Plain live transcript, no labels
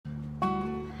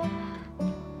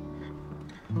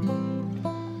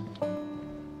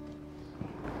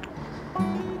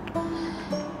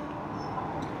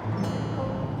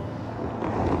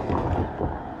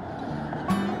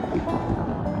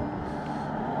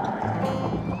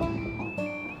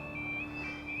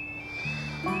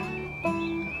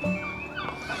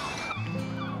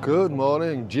Good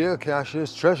morning,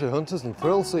 geocachers, treasure hunters and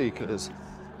thrill seekers.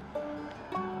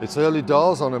 It's early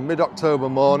doors on a mid-October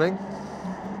morning,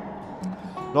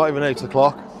 not even 8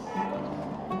 o'clock.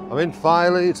 I'm in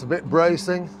Filey, it's a bit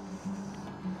bracing,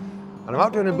 and I'm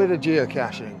out doing a bit of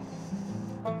geocaching.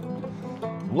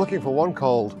 I'm looking for one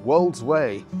called Wolds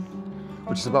Way,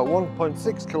 which is about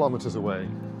 1.6 kilometers away.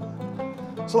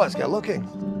 So let's get looking.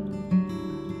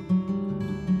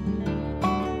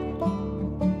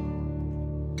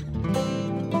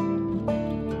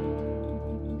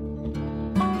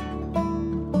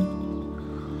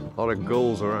 A lot of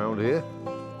gulls around here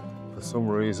for some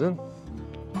reason.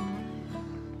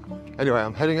 Anyway,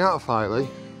 I'm heading out of Filey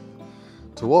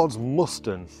towards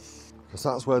Muston, because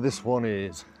that's where this one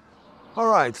is.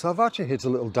 Alright, so I've actually hit a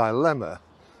little dilemma,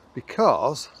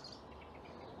 because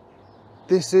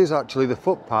this is actually the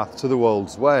footpath to the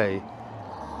Wolds Way.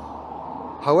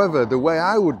 However, the way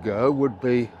I would go would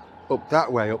be up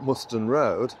that way, up Muston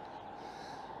Road,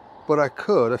 but I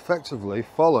could effectively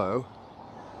follow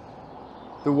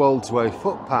the Wolds Way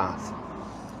footpath,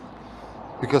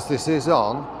 because this is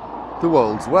on the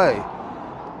Wolds Way.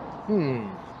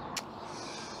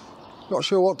 Not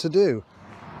sure what to do.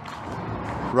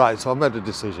 Right, so I've made a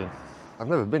decision. I've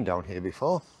never been down here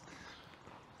before,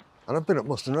 and I've been up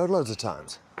Muston Road loads of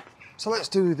times. So let's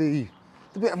do the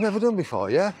bit I've never done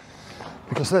before, yeah?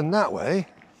 Because then that way,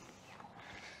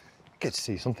 I get to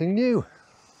see something new.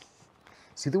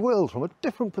 See the world from a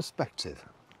different perspective.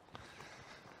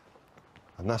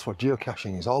 And that's what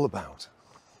geocaching is all about.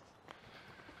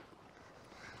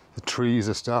 The trees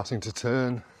are starting to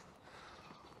turn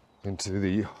into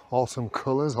the autumn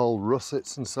colours, all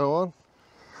russets and so on.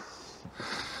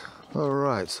 All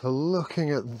right, so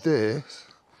looking at this,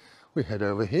 we head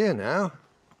over here now.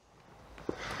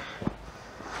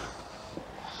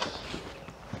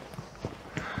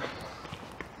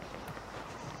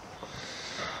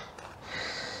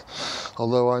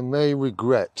 Although I may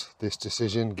regret this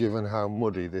decision given how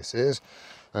muddy this is,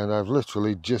 and I've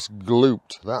literally just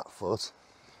glooped that foot.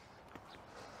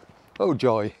 Oh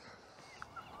joy.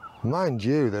 Mind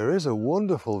you, there is a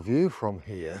wonderful view from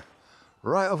here,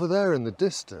 right over there in the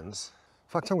distance.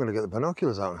 In fact, I'm going to get the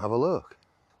binoculars out and have a look.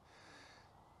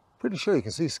 Pretty sure you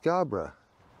can see Scarborough.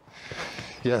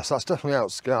 Yes, that's definitely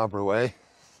out Scarborough way.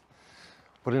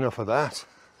 But enough of that.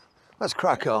 Let's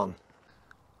crack on.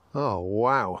 Oh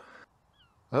wow.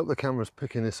 I hope the camera's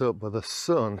picking this up, but the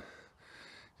sun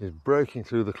is breaking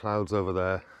through the clouds over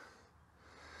there,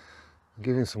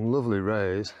 giving some lovely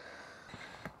rays.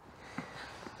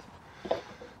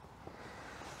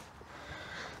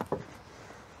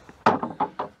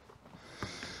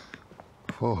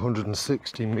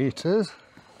 "460 meters.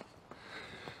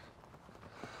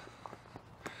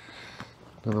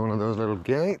 Another one of those little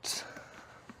gates.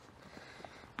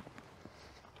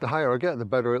 The higher I get, the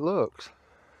better it looks.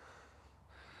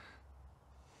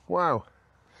 Wow,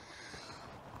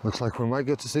 looks like we might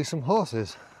get to see some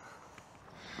horses.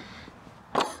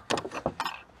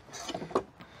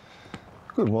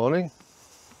 Good morning.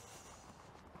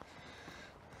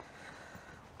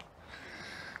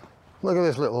 Look at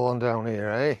this little one down here,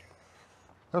 eh?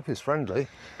 Hope he's friendly.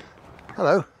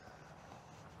 Hello.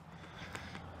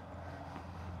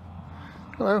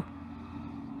 Hello.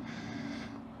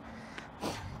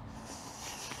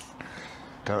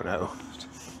 Don't know.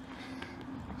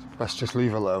 Best just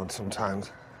leave alone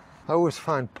sometimes. I always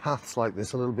find paths like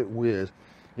this a little bit weird.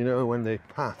 You know, when they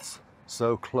paths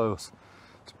so close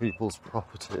to people's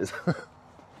properties.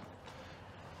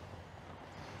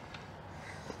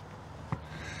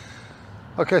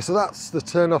 Okay, so that's the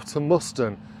turn off to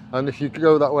Muston. And if you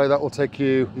go that way, that will take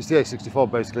you, it's the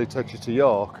A64 basically, it takes you to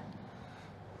York.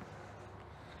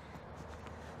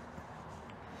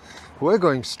 We're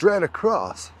going straight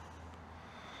across.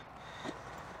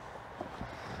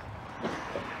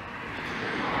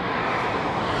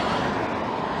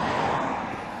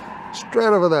 Straight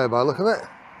over there by the look of it.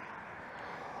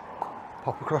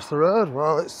 Pop across the road.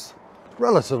 Well, it's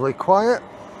relatively quiet.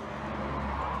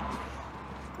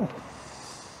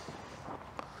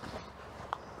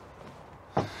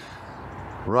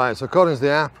 Right, so according to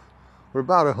the app, we're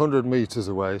about 100 meters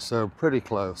away, so pretty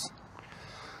close.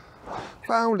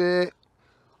 Found it.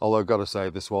 Although I've got to say,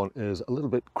 this one is a little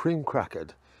bit cream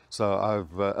crackered, so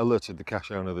I've alerted the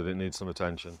cache owner that it needs some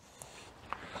attention.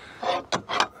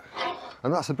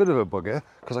 And that's a bit of a bugger,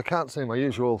 because I can't see my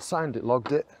usual signed it,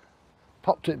 logged it,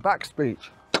 popped it back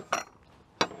speech.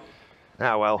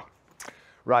 Ah well.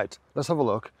 Right, let's have a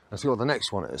look and see what the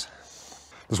next one is.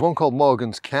 There's one called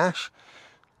Morgan's Cache.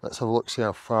 Let's have a look, see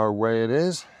how far away it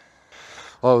is.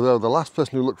 Although the last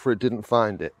person who looked for it didn't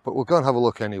find it, but we'll go and have a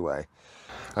look anyway.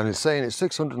 And it's saying it's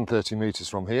 630 metres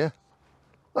from here.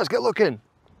 Let's get looking.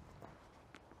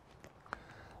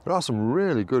 There are some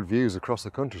really good views across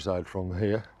the countryside from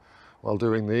here while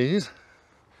doing these,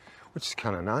 which is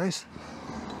kind of nice.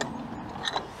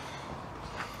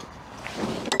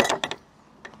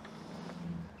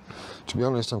 To be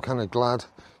honest, I'm kind of glad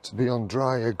to be on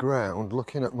drier ground.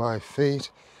 Looking at my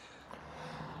feet,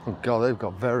 oh God, they've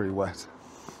got very wet.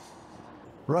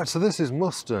 Right, so this is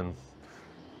Muston.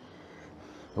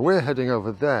 And we're heading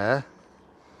over there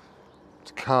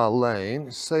to Car Lane.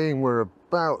 It's saying we're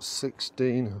about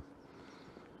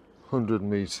 1,600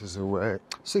 metres away.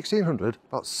 1,600?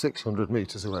 About 600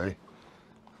 metres away.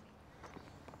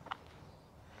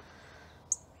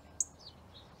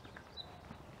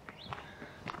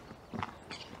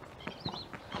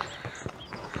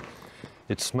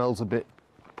 It smells a bit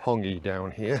pongy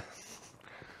down here.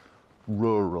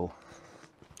 Rural.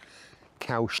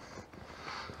 Cow.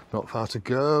 Not far to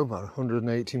go, about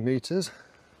 180 metres.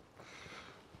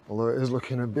 Although it is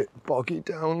looking a bit boggy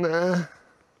down there.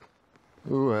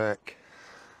 Ooh, heck.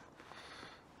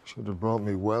 Should have brought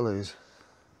me wellies.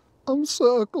 I'm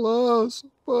so close,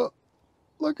 but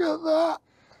look at that.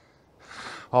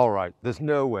 All right, there's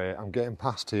no way I'm getting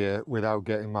past here without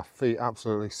getting my feet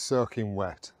absolutely soaking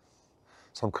wet.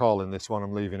 So I'm calling this one,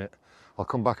 I'm leaving it. I'll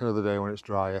come back another day when it's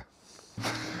drier.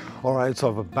 All right, so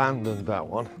I've abandoned that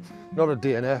one. Not a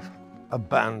DNF,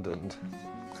 abandoned.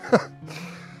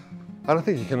 I don't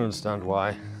think you can understand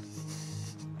why.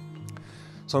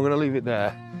 So I'm going to leave it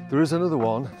there. There is another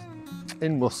one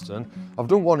in Muston. I've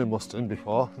done one in Muston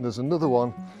before, and there's another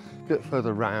one a bit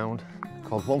further round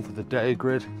called One for the Day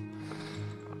Grid.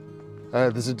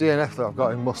 There's a DNF that I've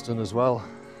got in Muston as well.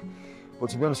 But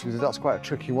to be honest with you, that's quite a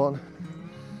tricky one.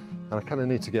 And I kind of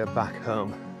need to get back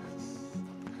home.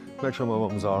 Make sure my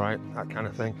mum's all right, that kind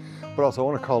of thing. But also I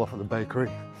want to call off at the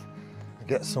bakery and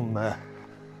get some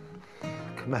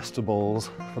comestibles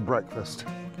for breakfast.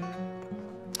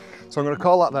 So I'm going to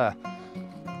call that there.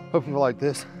 Hope you like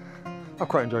this. I've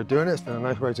quite enjoyed doing it. It's been a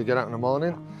nice way to get out in the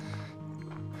morning.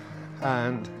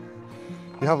 And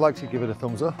if you have liked it, give it a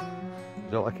thumbs up. If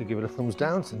you don't like it, give it a thumbs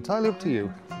down. It's entirely up to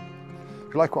you.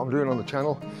 If you like what I'm doing on the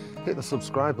channel, hit the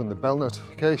subscribe and the bell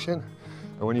notification.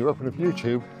 And when you open up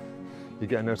YouTube, you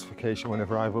get a notification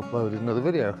whenever I've uploaded another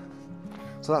video.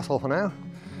 So that's all for now.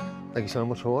 Thank you so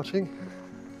much for watching.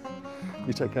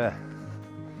 You take care.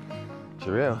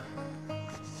 Cheerio.